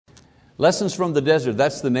Lessons from the Desert,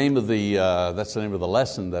 that's the name of the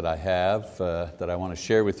lesson that I have, that I want to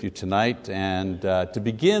share with you tonight. And to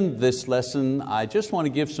begin this lesson, I just want to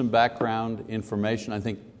give some background information. I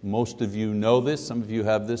think most of you know this, some of you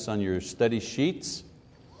have this on your study sheets.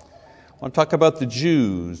 I want to talk about the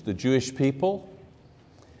Jews, the Jewish people,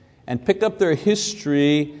 and pick up their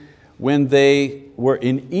history when they were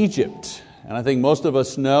in Egypt. And I think most of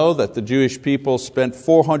us know that the Jewish people spent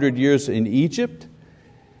 400 years in Egypt,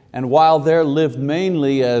 and while there lived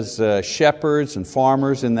mainly as shepherds and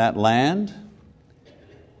farmers in that land.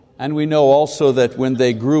 And we know also that when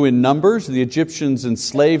they grew in numbers, the Egyptians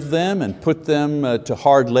enslaved them and put them to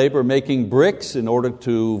hard labor making bricks in order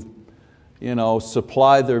to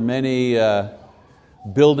supply their many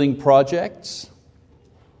building projects.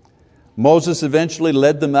 Moses eventually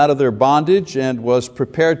led them out of their bondage and was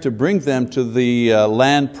prepared to bring them to the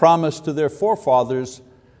land promised to their forefathers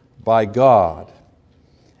by God.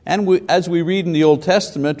 And as we read in the Old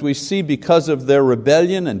Testament, we see because of their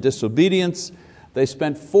rebellion and disobedience, they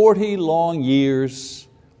spent 40 long years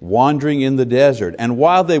wandering in the desert. And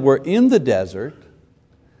while they were in the desert,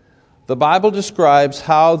 the Bible describes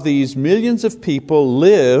how these millions of people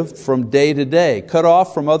lived from day to day, cut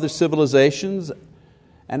off from other civilizations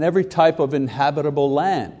and every type of inhabitable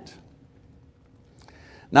land.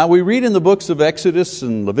 Now we read in the books of Exodus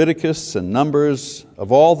and Leviticus and Numbers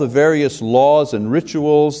of all the various laws and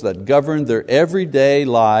rituals that governed their everyday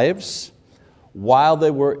lives while they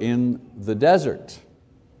were in the desert.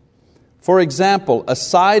 For example,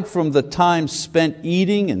 aside from the time spent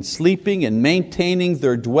eating and sleeping and maintaining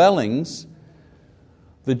their dwellings,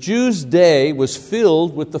 the Jews' day was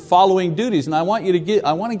filled with the following duties. And I want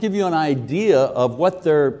to give you an idea of what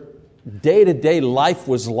their day-to-day life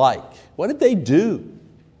was like. What did they do?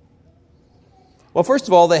 Well, first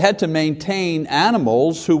of all, they had to maintain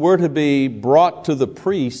animals who were to be brought to the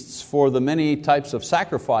priests for the many types of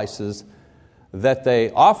sacrifices that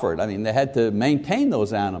they offered. I mean, they had to maintain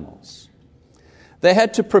those animals. They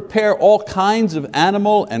had to prepare all kinds of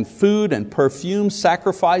animal and food and perfume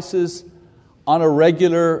sacrifices on a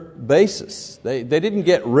regular basis. They didn't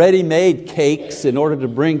get ready-made cakes in order to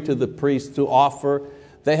bring to the priest to offer.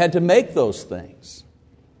 They had to make those things.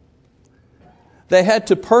 They had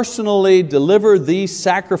to personally deliver these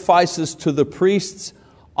sacrifices to the priests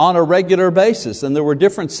on a regular basis. And there were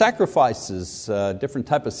different sacrifices, different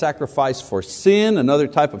type of sacrifice for sin, another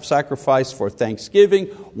type of sacrifice for thanksgiving,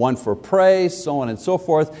 one for praise, so on and so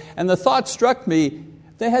forth. And the thought struck me,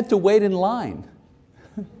 they had to wait in line.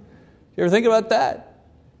 You ever think about that?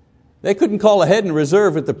 They couldn't call ahead and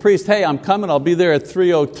reserve with the priest, hey, I'm coming, I'll be there at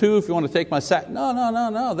 3:02 if you want to take my sack.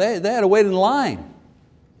 No. They had to wait in line.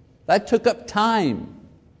 That took up time.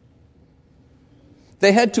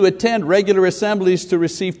 They had to attend regular assemblies to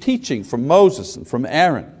receive teaching from Moses and from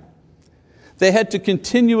Aaron. They had to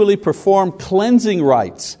continually perform cleansing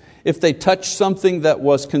rites if they touched something that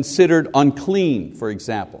was considered unclean, for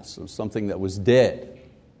example, so something that was dead.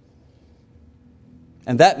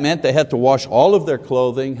 And that meant they had to wash all of their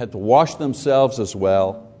clothing, had to wash themselves as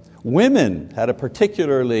well. Women had a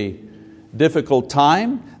particularly difficult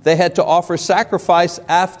time. They had to offer sacrifice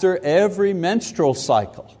after every menstrual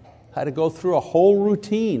cycle. Had to go through a whole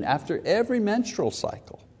routine after every menstrual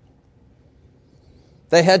cycle.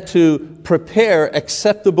 They had to prepare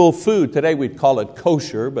acceptable food. Today we'd call it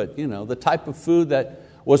kosher, but the type of food that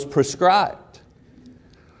was prescribed.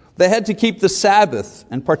 They had to keep the Sabbath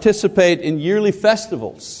and participate in yearly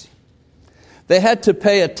festivals. They had to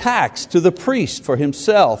pay a tax to the priest for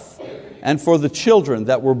himself and for the children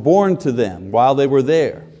that were born to them while they were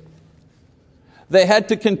there. They had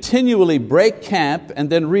to continually break camp and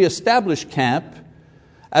then reestablish camp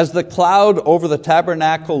as the cloud over the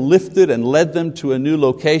tabernacle lifted and led them to a new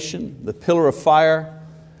location. The pillar of fire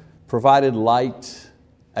provided light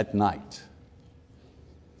at night.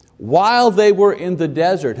 While they were in the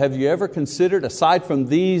desert, have you ever considered, aside from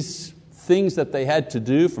these things that they had to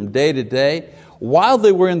do from day to day, while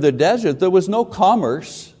they were in the desert, there was no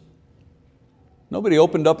commerce. Nobody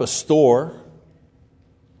opened up a store.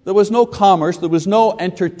 There was no commerce. There was no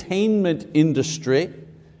entertainment industry.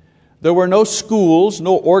 There were no schools,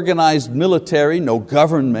 no organized military, no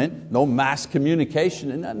government, no mass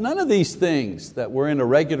communication. And none of these things that were in a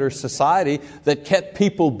regular society that kept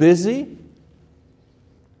people busy.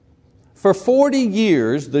 For 40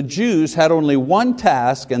 years, the Jews had only one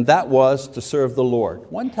task, and that was to serve the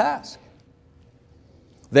Lord. One task.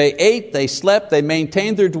 They ate, they slept, they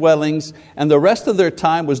maintained their dwellings, and the rest of their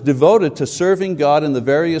time was devoted to serving God in the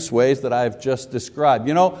various ways that I've just described.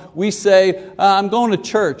 We say, I'm going to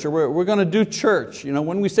church, or we're going to do church.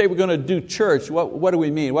 When we say we're going to do church, what do we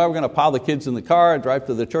mean? Well, we're going to pile the kids in the car, drive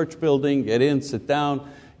to the church building, get in, sit down,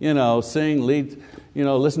 sing, lead,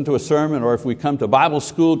 listen to a sermon, or if we come to Bible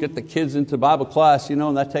school, get the kids into Bible class,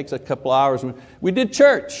 and that takes a couple hours. We did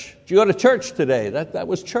church. Did you go to church today? That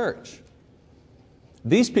was church.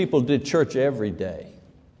 These people did church every day.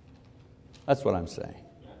 That's what I'm saying.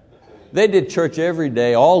 They did church every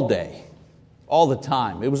day, all the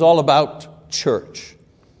time. It was all about church.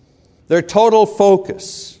 Their total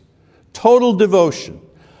focus, total devotion,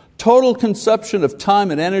 total consumption of time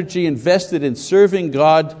and energy invested in serving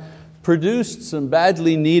God produced some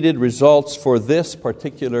badly needed results for this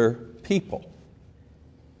particular people.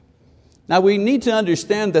 Now we need to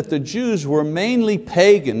understand that the Jews were mainly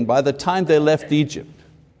pagan by the time they left Egypt.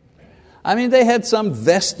 They had some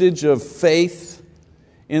vestige of faith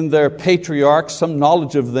in their patriarchs, some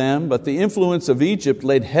knowledge of them, but the influence of Egypt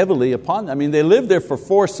laid heavily upon them. They lived there for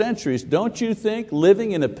 4 centuries. Don't you think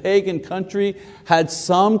living in a pagan country had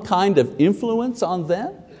some kind of influence on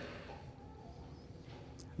them?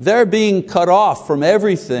 Their being cut off from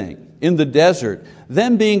everything in the desert,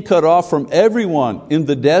 them being cut off from everyone in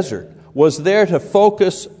the desert, was there to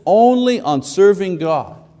focus only on serving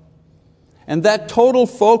God. And that total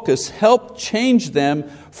focus helped change them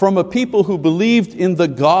from a people who believed in the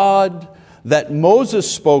God that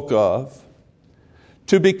Moses spoke of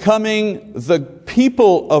to becoming the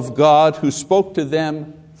people of God who spoke to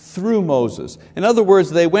them through Moses. In other words,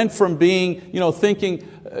 they went from being, thinking,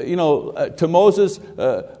 to Moses,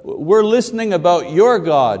 we're listening about your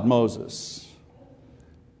God, Moses.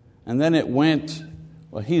 And then it went,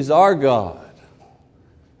 well, He's our God,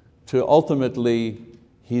 to ultimately,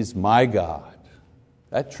 He's my God.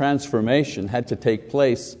 That transformation had to take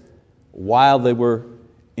place while they were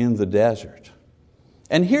in the desert.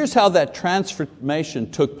 And here's how that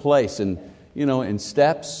transformation took place in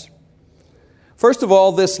steps. First of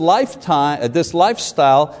all, this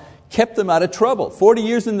lifestyle kept them out of trouble. 40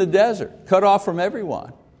 years in the desert, cut off from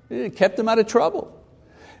everyone. It kept them out of trouble.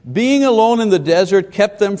 Being alone in the desert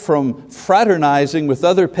kept them from fraternizing with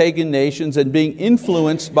other pagan nations and being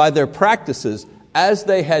influenced by their practices as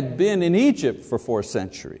they had been in Egypt for 4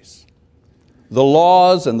 centuries. The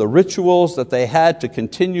laws and the rituals that they had to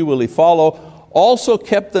continually follow also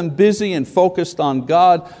kept them busy and focused on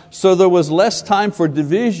God, so there was less time for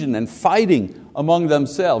division and fighting among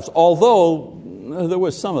themselves, although there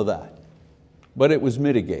was some of that, but it was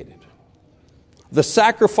mitigated. The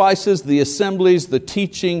sacrifices, the assemblies, the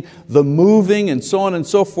teaching, the moving, and so on and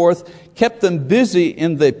so forth kept them busy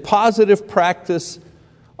in the positive practice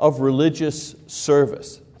of religious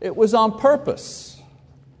service. It was on purpose.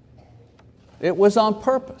 It was on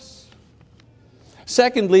purpose.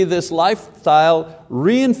 Secondly, this lifestyle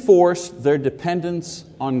reinforced their dependence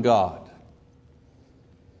on God.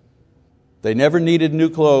 They never needed new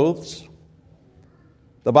clothes.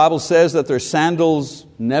 The Bible says that their sandals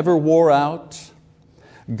never wore out.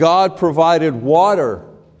 God provided water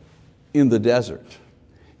in the desert.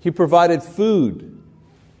 He provided food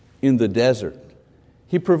in the desert.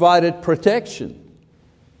 He provided protection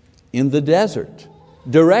in the desert,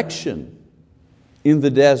 direction in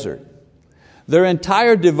the desert. Their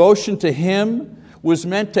entire devotion to Him was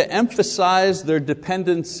meant to emphasize their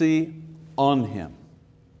dependency on Him.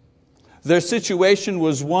 Their situation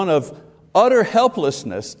was one of utter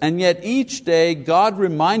helplessness, and yet each day God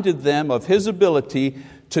reminded them of His ability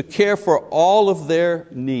to care for all of their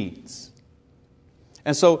needs.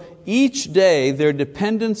 And so each day their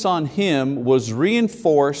dependence on Him was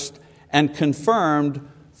reinforced and confirmed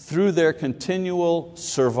through their continual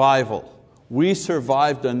survival. We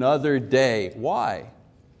survived another day. Why?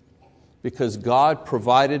 Because God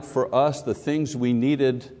provided for us the things we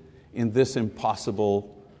needed in this impossible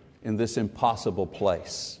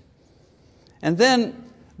place. And then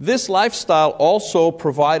this lifestyle also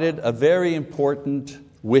provided a very important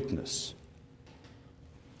witness.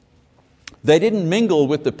 They didn't mingle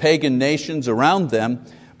with the pagan nations around them,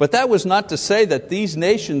 but that was not to say that these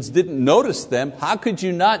nations didn't notice them. How could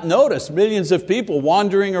you not notice millions of people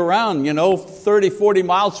wandering around, 30, 40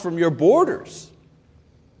 miles from your borders?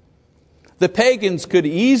 The pagans could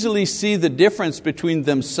easily see the difference between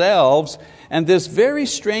themselves and this very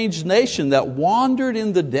strange nation that wandered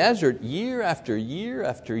in the desert year after year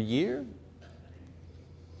after year.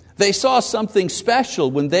 They saw something special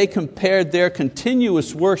when they compared their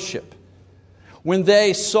continuous worship, when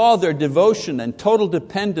they saw their devotion and total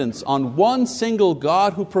dependence on one single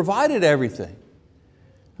God who provided everything.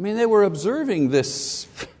 I mean, they were observing this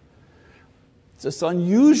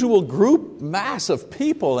unusual mass of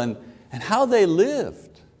people and how they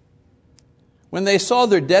lived. When they saw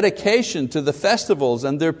their dedication to the festivals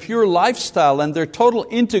and their pure lifestyle and their total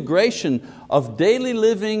integration of daily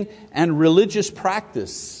living and religious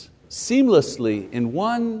practice seamlessly in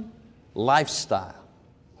one lifestyle.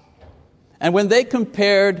 And when they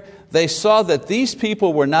compared, they saw that these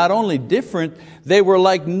people were not only different, they were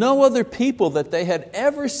like no other people that they had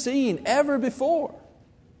ever seen, ever before.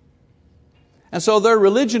 And so their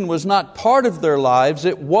religion was not part of their lives,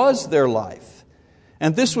 it was their life.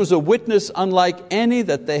 And this was a witness unlike any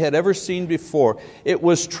that they had ever seen before. It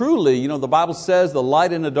was truly, the Bible says, the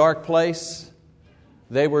light in a dark place.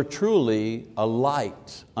 They were truly a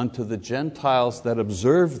light unto the Gentiles that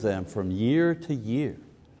observed them from year to year.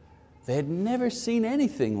 They had never seen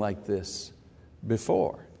anything like this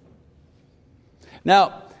before.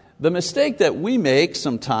 Now, the mistake that we make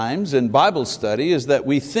sometimes in Bible study is that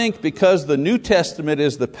we think because the New Testament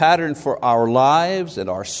is the pattern for our lives and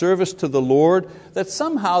our service to the Lord, that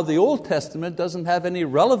somehow the Old Testament doesn't have any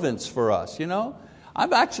relevance for us.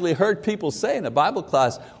 I've actually heard people say in a Bible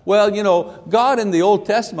class, well, God in the Old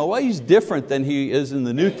Testament, well, He's different than He is in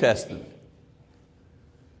the New Testament.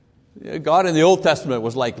 God in the Old Testament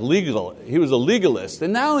was like legal. He was a legalist.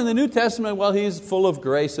 And now in the New Testament, well, He's full of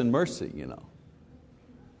grace and mercy,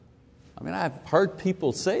 I mean, I've heard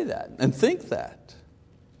people say that and think that.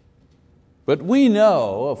 But we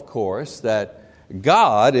know, of course, that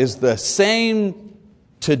God is the same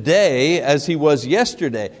today as He was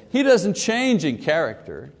yesterday. He doesn't change in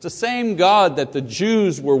character. It's the same God that the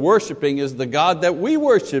Jews were worshiping is the God that we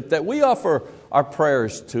worship, that we offer our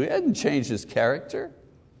prayers to. He hasn't changed His character.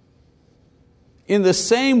 In the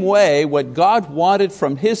same way, what God wanted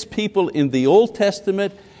from His people in the Old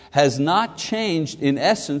Testament has not changed in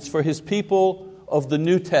essence for His people of the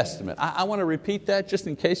New Testament. I want to repeat that just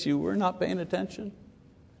in case you were not paying attention.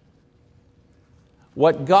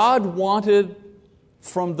 What God wanted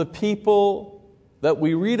from the people that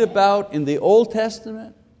we read about in the Old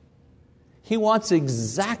Testament, He wants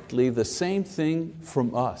exactly the same thing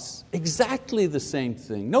from us. Exactly the same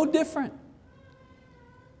thing, no different.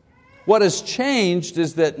 What has changed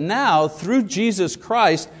is that now, through Jesus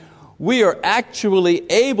Christ, we are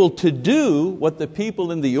actually able to do what the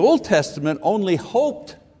people in the Old Testament only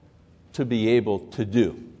hoped to be able to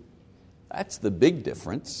do. That's the big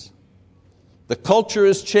difference. The culture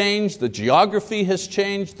has changed, the geography has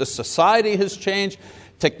changed, the society has changed,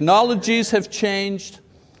 technologies have changed.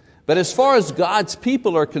 But as far as God's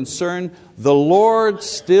people are concerned, the Lord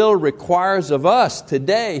still requires of us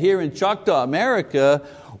today here in Choctaw, America,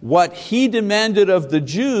 what He demanded of the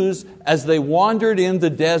Jews as they wandered in the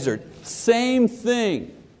desert. Same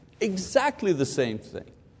thing, exactly the same thing.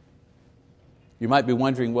 You might be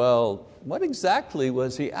wondering, well, what exactly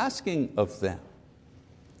was He asking of them?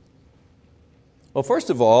 Well, first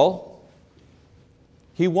of all,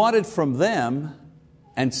 He wanted from them,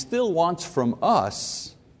 and still wants from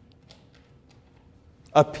us,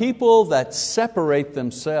 a people that separate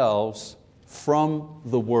themselves from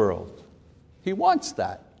the world. He wants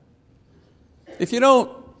that. If you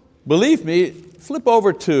don't believe me, flip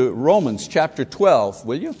over to Romans chapter 12,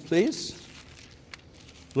 will you, please?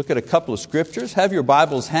 Look at a couple of scriptures. Have your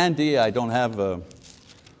Bibles handy. I don't have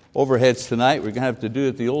overheads tonight. We're going to have to do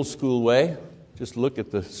it the old school way. Just look at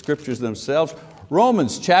the scriptures themselves.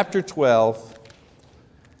 Romans chapter 12,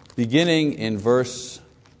 beginning in verse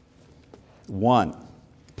 1.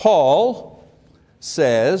 Paul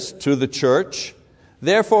says to the church,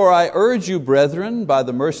 "Therefore I urge you, brethren, by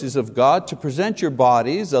the mercies of God, to present your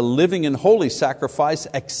bodies a living and holy sacrifice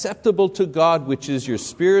acceptable to God, which is your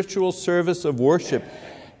spiritual service of worship."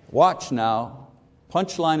 Watch now,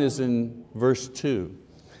 punchline is in verse 2.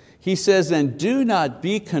 He says, "And do not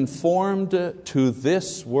be conformed to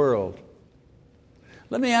this world."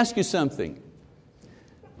 Let me ask you something.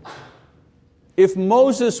 If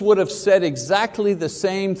Moses would have said exactly the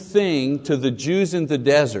same thing to the Jews in the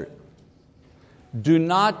desert, do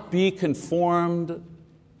not be conformed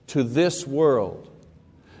to this world,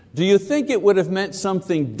 do you think it would have meant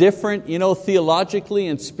something different, theologically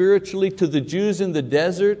and spiritually to the Jews in the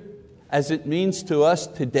desert as it means to us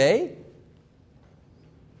today?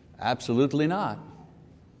 Absolutely not.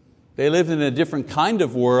 They lived in a different kind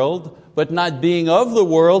of world, but not being of the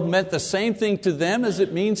world meant the same thing to them as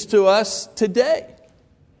it means to us today.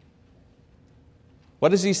 What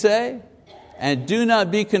does he say? "And do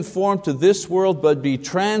not be conformed to this world, but be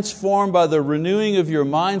transformed by the renewing of your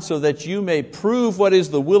mind, so that you may prove what is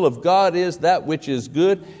the will of God, is that which is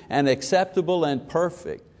good and acceptable and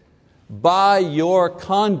perfect." By your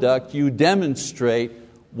conduct you demonstrate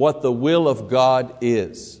what the will of God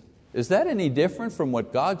is. Is that any different from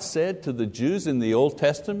what God said to the Jews in the Old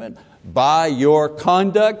Testament? By your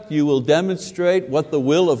conduct you will demonstrate what the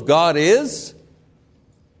will of God is?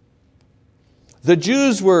 The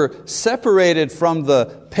Jews were separated from the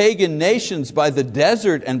pagan nations by the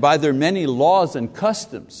desert and by their many laws and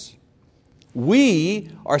customs. We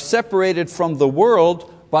are separated from the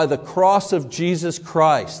world by the cross of Jesus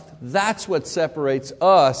Christ. That's what separates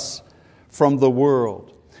us from the world.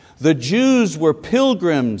 The Jews were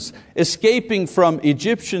pilgrims escaping from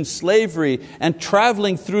Egyptian slavery and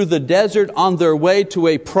traveling through the desert on their way to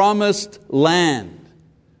a promised land.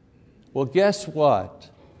 Well, guess what?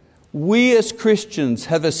 We as Christians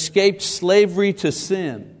have escaped slavery to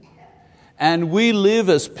sin, and we live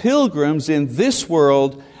as pilgrims in this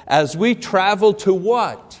world as we travel to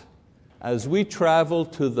what? As we travel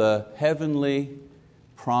to the heavenly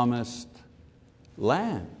promised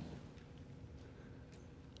land.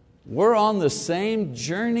 We're on the same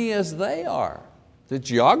journey as they are. The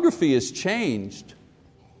geography has changed,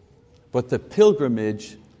 but the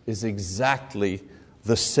pilgrimage is exactly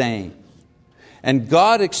the same. And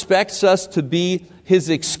God expects us to be His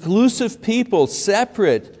exclusive people,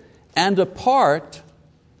 separate and apart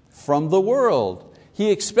from the world. He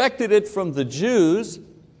expected it from the Jews,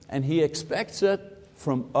 and He expects it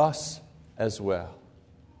from us as well.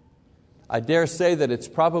 I dare say that it's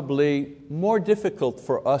probably more difficult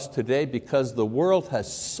for us today because the world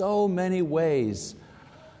has so many ways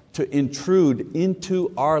to intrude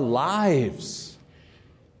into our lives.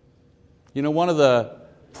 You know, one of the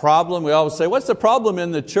problem, we always say, what's the problem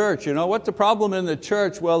in the church? You know, what's the problem in the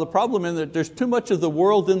church? Well, the problem in there's too much of the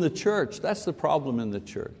world in the church. That's the problem in the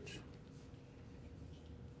church.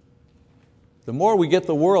 The more we get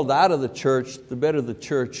the world out of the church, the better the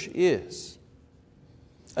church is.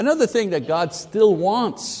 Another thing that God still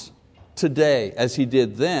wants today, as He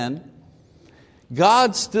did then,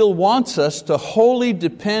 God still wants us to wholly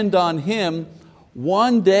depend on Him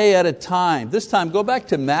one day at a time. This time, go back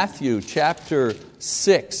to Matthew chapter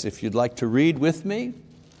 6, if you'd like to read with me.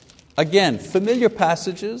 Again, familiar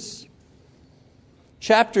passages.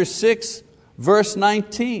 Chapter 6, verse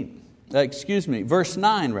 19. Verse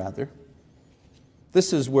 9 rather.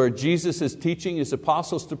 This is where Jesus is teaching His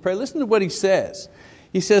apostles to pray. Listen to what He says.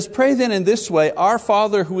 He says, "Pray then in this way, Our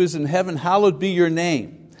Father who is in heaven, hallowed be your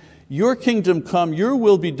name. Your kingdom come, your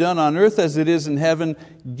will be done on earth as it is in heaven.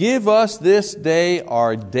 Give us this day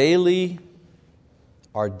our daily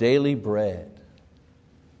bread."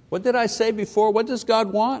 What did I say before? What does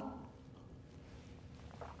God want?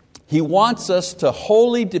 He wants us to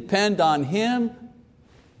wholly depend on Him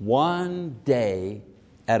one day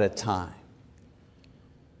at a time.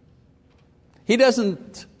 He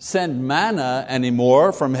doesn't send manna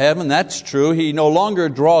anymore from heaven, that's true. He no longer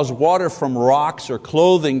draws water from rocks or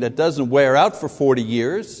clothing that doesn't wear out for 40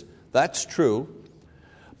 years, that's true.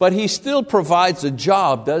 But He still provides a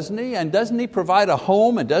job, doesn't He? And doesn't He provide a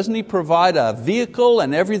home? And doesn't He provide a vehicle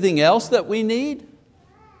and everything else that we need?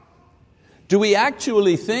 Do we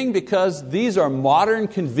actually think because these are modern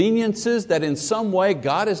conveniences that in some way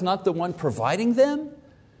God is not the one providing them?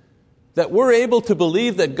 That we're able to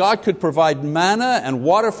believe that God could provide manna and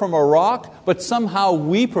water from a rock, but somehow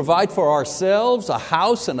we provide for ourselves a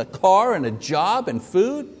house and a car and a job and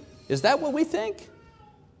food? Is that what we think?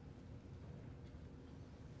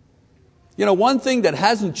 You know, one thing that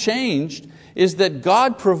hasn't changed is that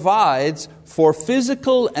God provides for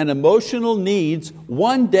physical and emotional needs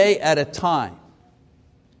one day at a time.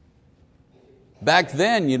 Back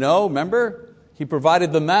then, remember? He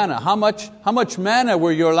provided the manna. How much manna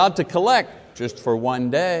were you allowed to collect? Just for one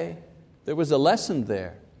day. There was a lesson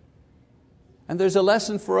there. And there's a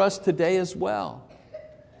lesson for us today as well.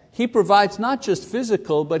 He provides not just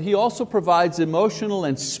physical, but He also provides emotional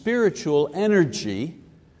and spiritual energy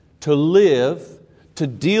to live, to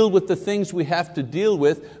deal with the things we have to deal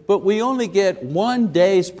with, but we only get one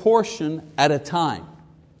day's portion at a time.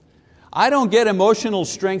 I don't get emotional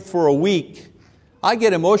strength for a week. I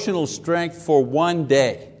get emotional strength for one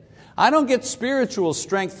day. I don't get spiritual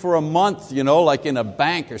strength for a month, like in a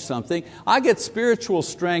bank or something. I get spiritual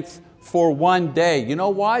strength for one day. You know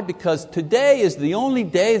why? Because today is the only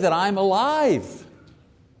day that I'm alive.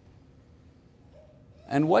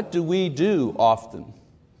 And what do we do often?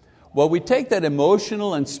 Well, we take that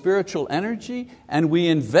emotional and spiritual energy and we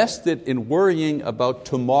invest it in worrying about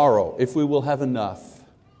tomorrow, if we will have enough.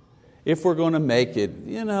 If we're going to make it,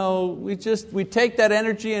 we take that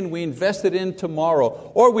energy and we invest it in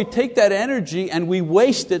tomorrow. Or we take that energy and we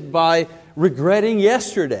waste it by regretting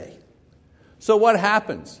yesterday. So what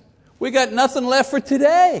happens? We got nothing left for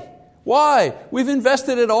today. Why? We've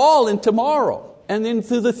invested it all in tomorrow. and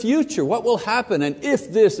into the future. What will happen, and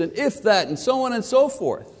if this, and if that, and so on and so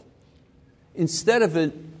forth. Instead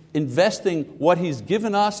of investing what He's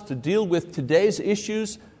given us to deal with today's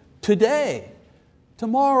issues today.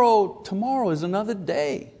 Tomorrow is another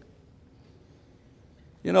day.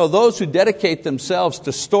 You know, those who dedicate themselves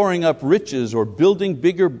to storing up riches or building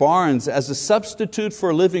bigger barns as a substitute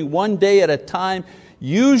for living one day at a time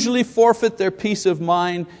usually forfeit their peace of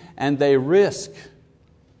mind, and they risk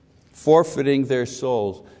forfeiting their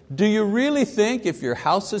souls. Do you really think if your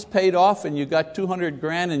house is paid off and you got 200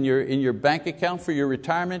 grand in your bank account for your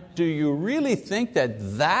retirement, do you really think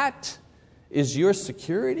that that is your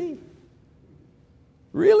security?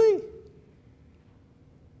 Really?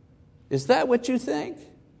 Is that what you think?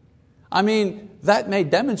 I mean, that may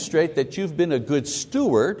demonstrate that you've been a good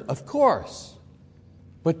steward, of course.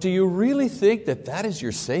 But do you really think that that is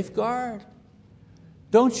your safeguard?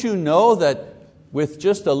 Don't you know that with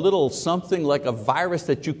just a little something like a virus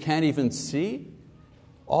that you can't even see,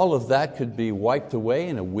 all of that could be wiped away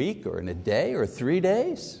in a week or in a day or 3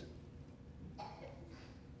 days?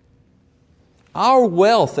 Our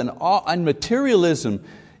wealth and materialism,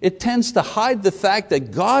 it tends to hide the fact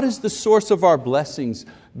that God is the source of our blessings.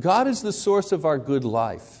 God is the source of our good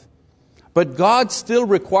life. But God still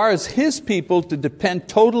requires His people to depend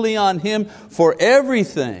totally on Him for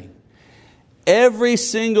everything. Every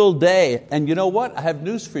single day. And you know what? I have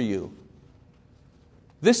news for you.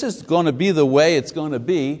 This is going to be the way it's going to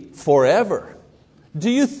be forever. Do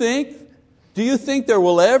you think there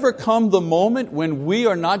will ever come the moment when we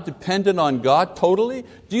are not dependent on God totally?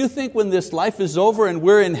 Do you think when this life is over and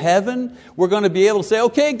we're in heaven, we're going to be able to say,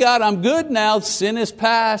 okay, God, I'm good now. Sin is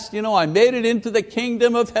past. I made it into the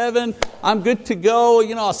kingdom of heaven. I'm good to go.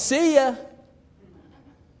 I'll see ya.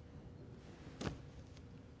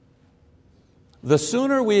 The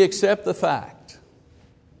sooner we accept the fact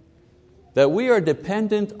that we are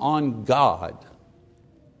dependent on God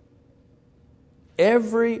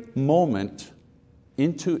every moment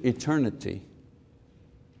into eternity,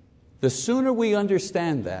 the sooner we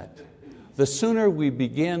understand that, the sooner we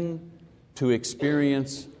begin to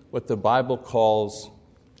experience what the Bible calls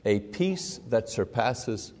a peace that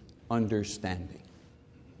surpasses understanding.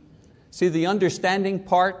 See, the understanding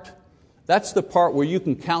part, that's the part where you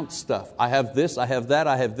can count stuff. I have this, I have that,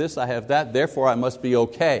 I have this, I have that, therefore I must be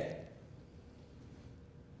okay.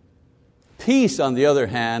 Peace, on the other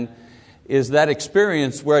hand, is that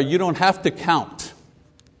experience where you don't have to count.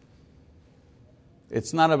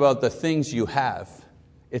 It's not about the things you have,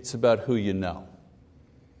 it's about who you know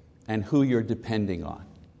and who you're depending on.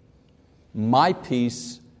 My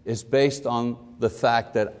peace is based on the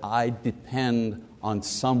fact that I depend on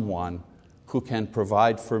someone who can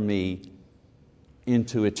provide for me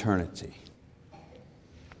into eternity.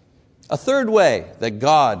 A third way that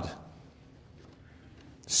God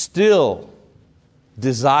still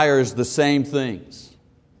desires the same things.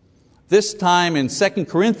 This time in 2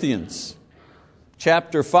 Corinthians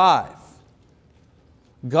chapter 5,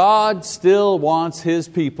 God still wants His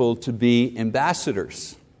people to be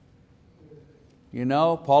ambassadors.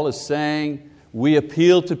 Paul is saying, we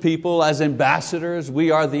appeal to people as ambassadors.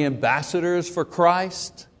 We are the ambassadors for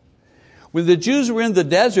Christ. When the Jews were in the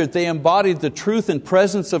desert, they embodied the truth and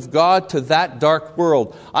presence of God to that dark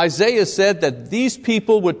world. Isaiah said that these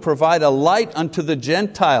people would provide a light unto the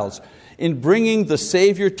Gentiles in bringing the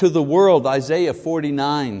Savior to the world. Isaiah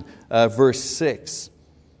 49, verse 6.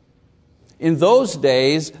 In those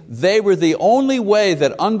days, they were the only way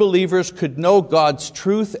that unbelievers could know God's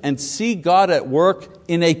truth and see God at work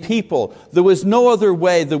in a people. There was no other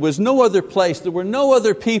way, there was no other place, there were no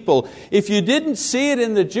other people. If you didn't see it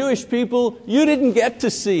in the Jewish people, you didn't get to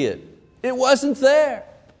see it. It wasn't there.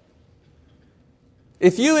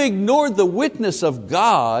 If you ignored the witness of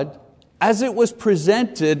God as it was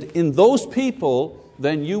presented in those people,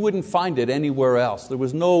 then you wouldn't find it anywhere else. There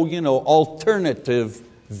was no, alternative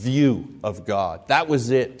view of God. That was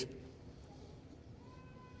it.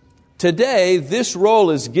 Today, this role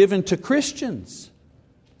is given to Christians.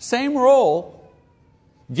 Same role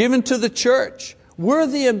given to the church. We're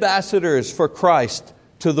the ambassadors for Christ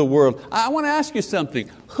to the world. I want to ask you something.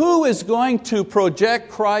 Who is going to project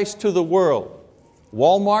Christ to the world?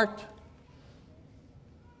 Walmart?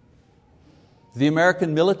 The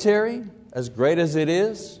American military, as great as it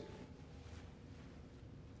is?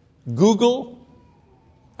 Google?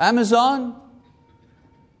 Amazon?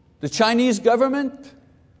 The Chinese government?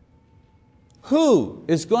 Who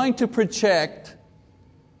is going to project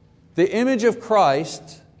the image of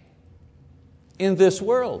Christ in this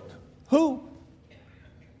world? Who?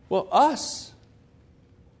 Well, us.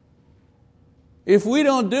 If we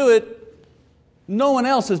don't do it, no one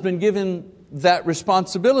else has been given that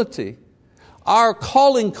responsibility. Our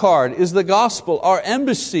calling card is the gospel. Our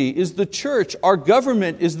embassy is the church. Our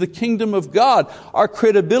government is the kingdom of God. Our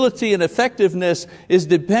credibility and effectiveness is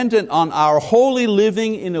dependent on our holy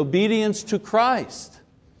living in obedience to Christ.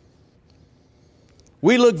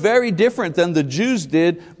 We look very different than the Jews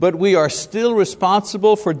did, but we are still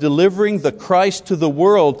responsible for delivering the Christ to the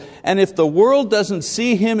world. And if the world doesn't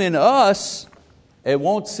see Him in us, it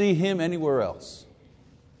won't see Him anywhere else.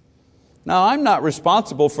 Now, I'm not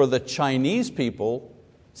responsible for the Chinese people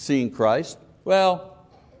seeing Christ. Well,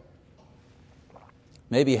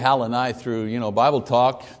 maybe Hal and I through Bible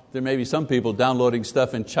Talk, there may be some people downloading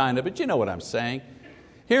stuff in China, but you know what I'm saying.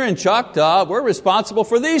 Here in Choctaw, we're responsible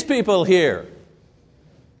for these people here.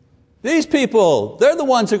 These people, they're the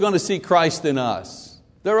ones who are going to see Christ in us.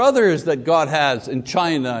 There are others that God has in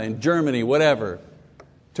China, in Germany, whatever,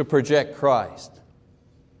 to project Christ.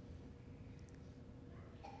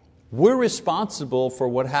 We're responsible for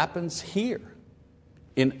what happens here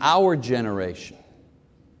in our generation.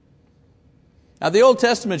 Now the Old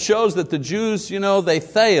Testament shows that the Jews, they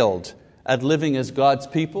failed at living as God's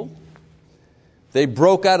people. They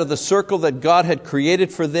broke out of the circle that God had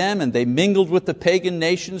created for them, and they mingled with the pagan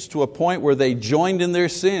nations to a point where they joined in their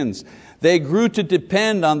sins. They grew to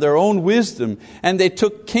depend on their own wisdom, and they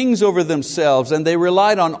took kings over themselves, and they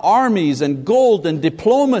relied on armies and gold and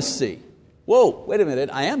diplomacy. Whoa, wait a minute,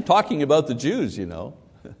 I am talking about the Jews,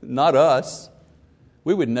 not us.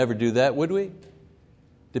 We would never do that, would we?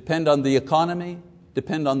 Depend on the economy,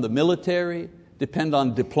 depend on the military, depend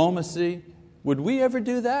on diplomacy. Would we ever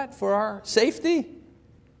do that for our safety?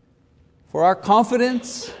 For our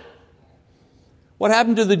confidence? What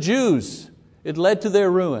happened to the Jews? It led to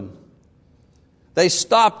their ruin. They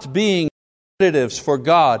stopped being for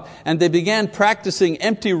God, and they began practicing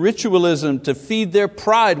empty ritualism to feed their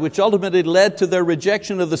pride, which ultimately led to their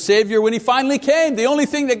rejection of the Savior when He finally came. The only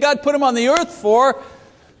thing that God put Him on the earth for,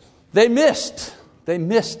 they missed. They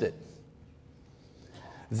missed it.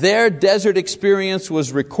 Their desert experience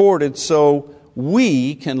was recorded so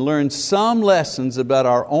we can learn some lessons about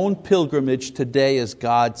our own pilgrimage today as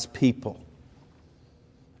God's people.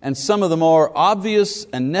 And some of the more obvious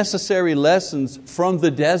and necessary lessons from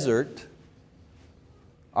the desert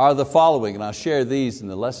are the following, and I'll share these, and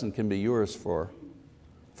the lesson can be yours for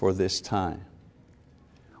this time.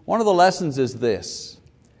 One of the lessons is this: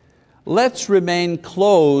 let's remain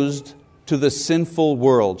closed to the sinful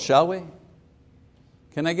world, shall we?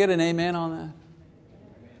 Can I get an amen on that?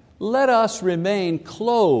 Let us remain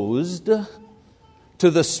closed to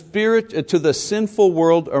the spirit, to the sinful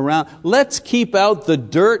world around. Let's keep out the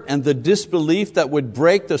dirt and the disbelief that would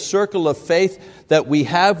break the circle of faith that we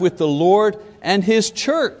have with the Lord and His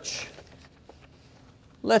church.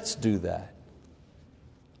 Let's do that.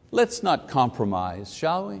 Let's not compromise,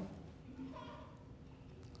 shall we?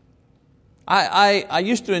 I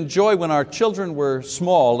used to enjoy when our children were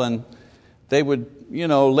small, and they would,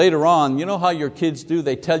 later on, how your kids do,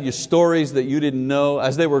 they tell you stories that you didn't know.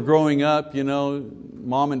 As they were growing up,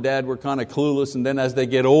 mom and dad were kind of clueless, and then as they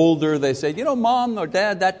get older, they say, mom or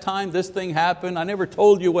dad, that time this thing happened, I never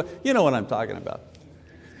told you what, you know what I'm talking about.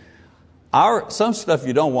 Some stuff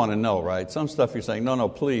you don't want to know, right? Some stuff you're saying, no,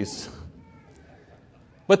 please.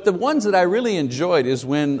 But the ones that I really enjoyed is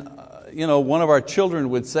when one of our children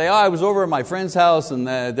would say, I was over at my friend's house and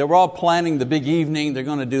they were all planning the big evening, they're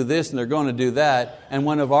going to do this and they're going to do that. And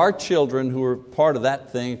one of our children who were part of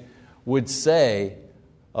that thing would say,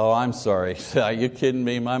 oh, I'm sorry, are you kidding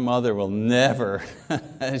me? My mother will never,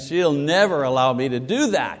 she'll never allow me to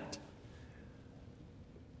do that.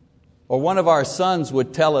 Or one of our sons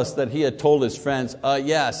would tell us that he had told his friends,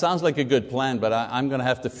 yeah, sounds like a good plan, but I'm going to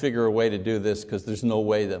have to figure a way to do this because there's no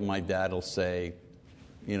way that my dad will say,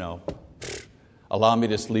 allow me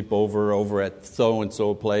to sleep over at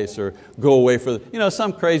so-and-so place, or go away for,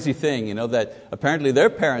 some crazy thing, that apparently their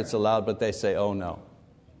parents allowed, but they say, oh no.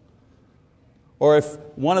 Or if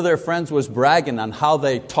one of their friends was bragging on how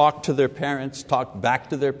they talked to their parents, talked back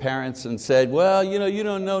to their parents and said, well, you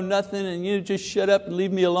don't know nothing and you just shut up and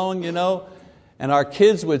leave me alone, And our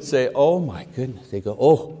kids would say, oh my goodness, they go,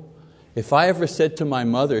 oh, if I ever said to my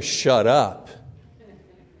mother, shut up,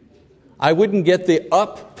 I wouldn't get the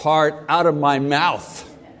up part out of my mouth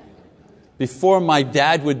before my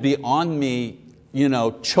dad would be on me,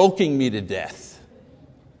 choking me to death.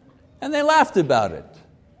 And they laughed about it.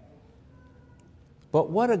 But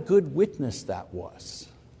what a good witness that was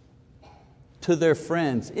to their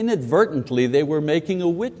friends. Inadvertently, they were making a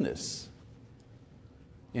witness.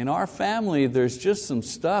 In our family, there's just some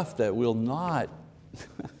stuff that will not,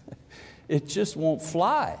 it just won't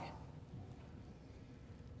fly.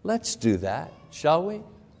 Let's do that, shall we?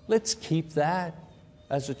 Let's keep that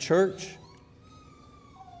as a church.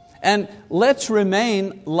 And let's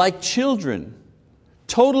remain like children,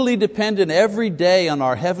 totally dependent every day on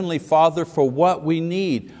our Heavenly Father for what we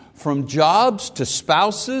need, from jobs to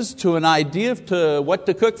spouses to an idea to what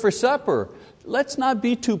to cook for supper. Let's not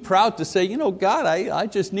be too proud to say, God, I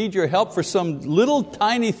just need your help for some little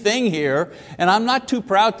tiny thing here, and I'm not too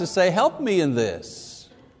proud to say, help me in this.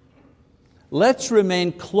 Let's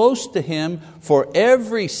remain close to Him for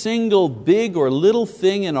every single big or little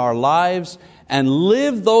thing in our lives and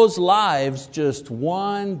live those lives just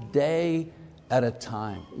one day at a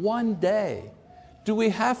time. One day. Do we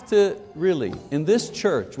have to really, in this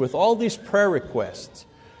church, with all these prayer requests,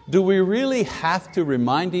 do we really have to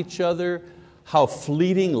remind each other how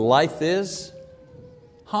fleeting life is?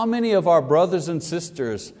 How many of our brothers and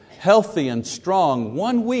sisters, healthy and strong,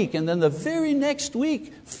 1 week, and then the very next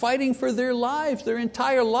week fighting for their lives, their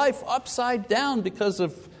entire life upside down because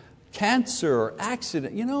of cancer or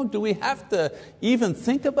accident? Do we have to even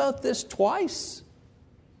think about this twice?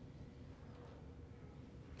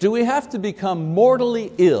 Do we have to become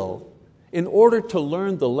mortally ill in order to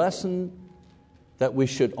learn the lesson that we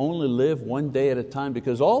should only live one day at a time?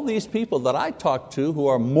 Because all these people that I talk to who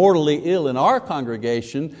are mortally ill in our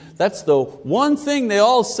congregation, that's the one thing they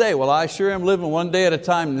all say, well, I sure am living one day at a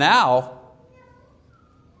time now.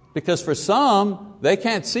 Because for some, they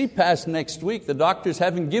can't see past next week. The doctors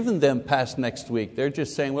haven't given them past next week. They're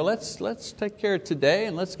just saying, well, let's take care of today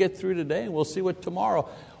and let's get through today and we'll see what tomorrow.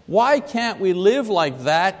 Why can't we live like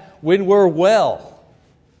that when we're well?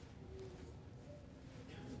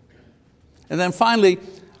 And then finally,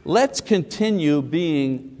 let's continue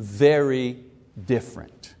being very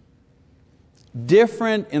different.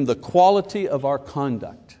 Different in the quality of our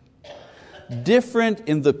conduct. Different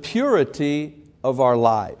in the purity of our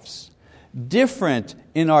lives. Different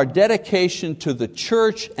in our dedication to the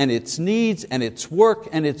church and its needs and its work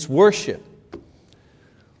and its worship.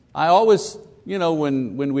 I always,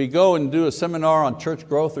 when we go and do a seminar on church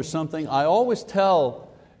growth or something, I always tell,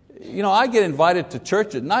 I get invited to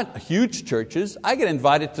churches, not huge churches, I get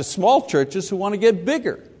invited to small churches who want to get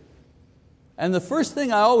bigger. And the first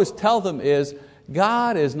thing I always tell them is,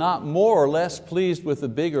 God is not more or less pleased with a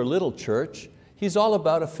big or little church. He's all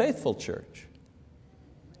about a faithful church.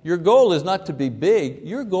 Your goal is not to be big,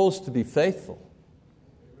 your goal is to be faithful.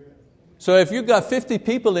 So if you've got 50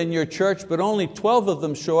 people in your church but only 12 of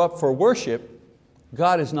them show up for worship,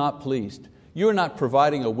 God is not pleased. You're not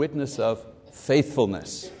providing a witness of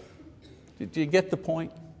faithfulness. Did you get the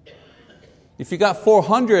point? If you got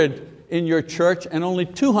 400 in your church and only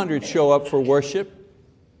 200 show up for worship,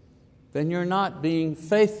 then you're not being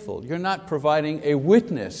faithful. You're not providing a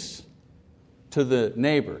witness to the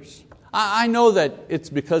neighbors. I know that it's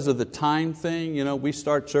because of the time thing. We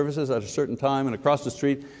start services at a certain time, and across the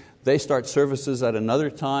street they start services at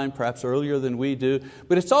another time, perhaps earlier than we do.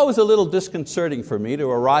 But it's always a little disconcerting for me to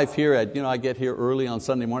arrive here at, I get here early on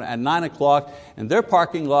Sunday morning at 9 o'clock, and their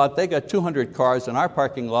parking lot, they got 200 cars, and our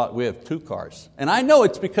parking lot, we have 2 cars. And I know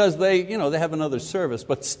it's because they have another service,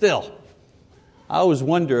 but still, I always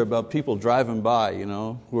wonder about people driving by,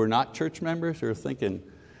 who are not church members, who are thinking,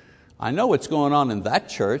 I know what's going on in that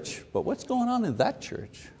church, but what's going on in that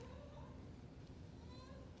church?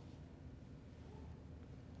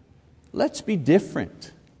 Let's be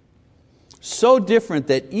different. So different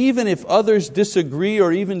that even if others disagree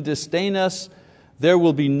or even disdain us, there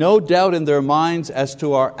will be no doubt in their minds as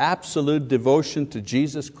to our absolute devotion to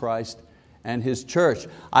Jesus Christ and His church.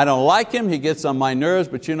 I don't like him, he gets on my nerves,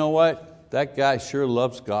 but you know what? That guy sure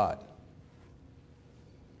loves God.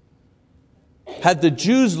 Had the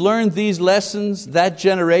Jews learned these lessons, that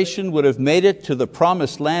generation would have made it to the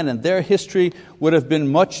promised land, and their history would have been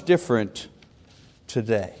much different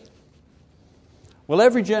today. Well,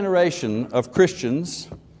 every generation of Christians,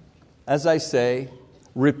 as I say,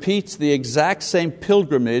 repeats the exact same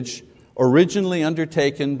pilgrimage originally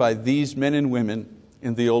undertaken by these men and women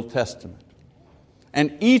in the Old Testament.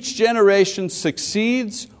 And each generation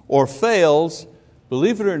succeeds or fails,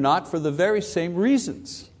 believe it or not, for the very same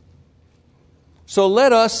reasons. So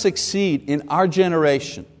let us succeed in our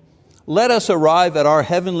generation. Let us arrive at our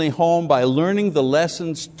heavenly home by learning the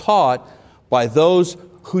lessons taught by those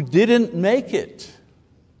who didn't make it.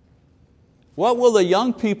 What will the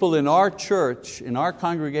young people in our church, in our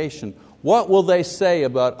congregation, what will they say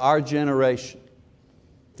about our generation?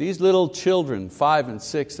 These little children, 5 and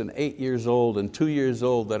 6 and 8 years old and 2 years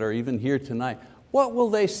old that are even here tonight, what will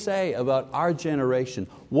they say about our generation?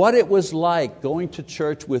 What it was like going to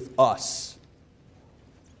church with us?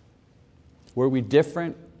 Were we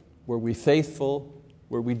different? Were we faithful?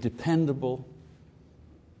 Were we dependable?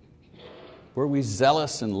 Were we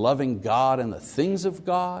zealous in loving God and the things of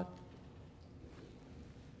God?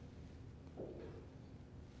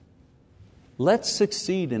 Let's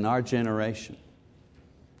succeed in our generation.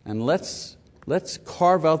 And let's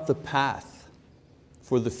carve out the path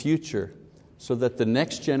for the future so that the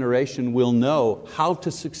next generation will know how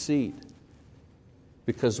to succeed,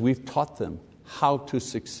 because we've taught them how to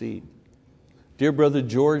succeed. Dear Brother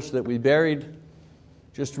George that we buried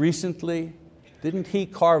just recently, didn't he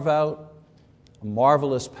carve out a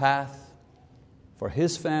marvelous path for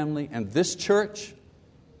his family and this church?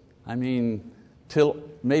 I mean, till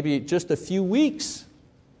maybe just a few weeks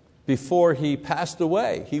before he passed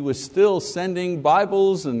away, he was still sending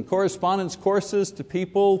Bibles and correspondence courses to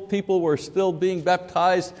people. People were still being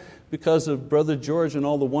baptized because of Brother George and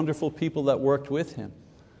all the wonderful people that worked with him.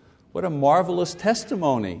 What a marvelous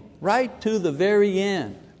testimony, right to the very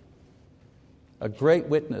end. A great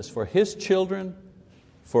witness for his children,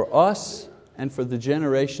 for us, and for the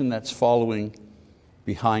generation that's following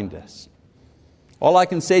behind us. All I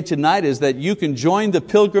can say tonight is that you can join the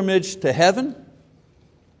pilgrimage to heaven,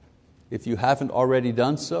 if you haven't already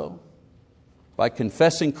done so, by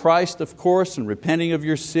confessing Christ, of course, and repenting of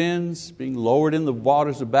your sins, being lowered in the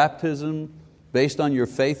waters of baptism based on your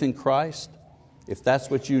faith in Christ, if that's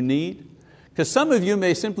what you need. Because some of you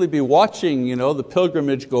may simply be watching the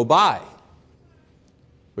pilgrimage go by,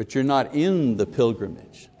 but you're not in the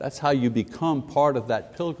pilgrimage. That's how you become part of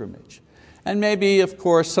that pilgrimage. And maybe, of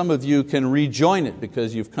course, some of you can rejoin it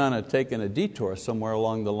because you've kind of taken a detour somewhere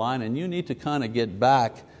along the line and you need to kind of get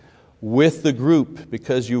back with the group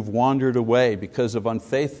because you've wandered away because of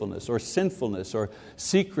unfaithfulness or sinfulness or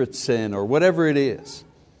secret sin or whatever it is.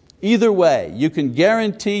 Either way, you can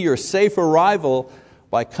guarantee your safe arrival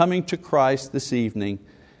by coming to Christ this evening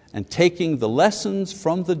and taking the lessons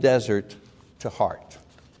from the desert to heart.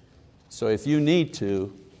 So if you need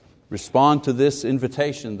to respond to this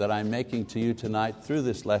invitation that I'm making to you tonight through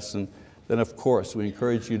this lesson, then of course we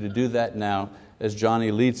encourage you to do that now as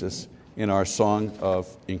Johnny leads us in our song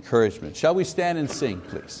of encouragement. Shall we stand and sing,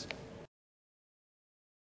 please?